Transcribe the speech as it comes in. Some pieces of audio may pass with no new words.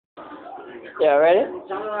Yeah, ready?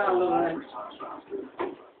 Turn around, little man.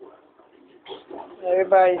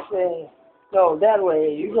 Everybody sing. No, that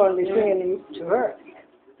way. You're going to be singing to her.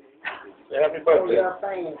 Happy Oh, birthday. you're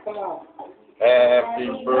singing. Come on. Happy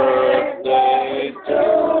birthday to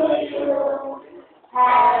you.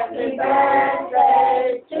 Happy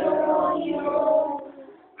birthday to you.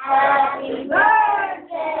 Happy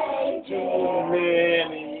birthday to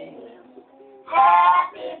Many.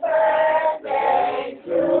 Happy birthday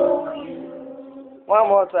to you. One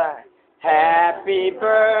more time. Happy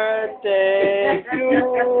birthday to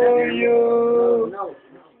you. No.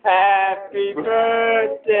 Happy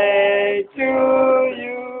birthday to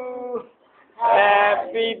you.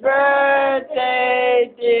 Happy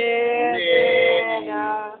birthday, dear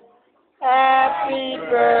Dana. Happy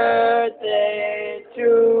birthday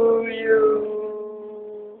to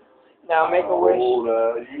you. Now make a wish. How old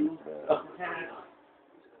are you?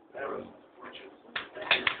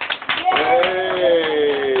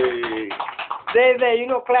 Hey! Zay, you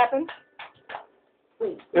know clapping? He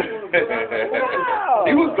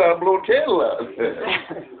was trying to blow candle out.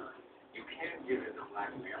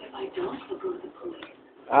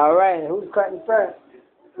 All right, who's cutting first?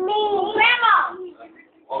 Me. Grandma.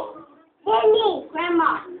 Then me. Grandma.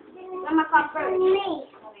 Grandma cut first. Me.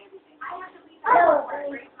 Oh.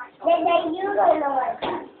 Then you go, Lord.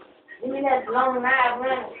 Give me that long knife,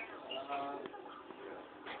 man.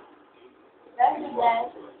 That's it, guys.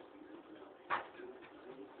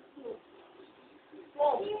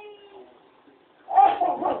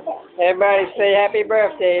 Everybody say happy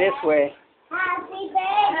birthday this way. Happy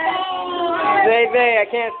birthday. Zay, I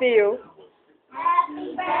can't see you.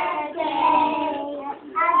 Happy birthday.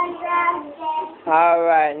 Happy birthday. All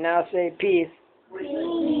right, now say peace.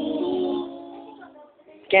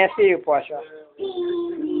 Can't see you, Portia.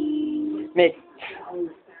 Mick.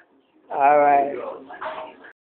 All right.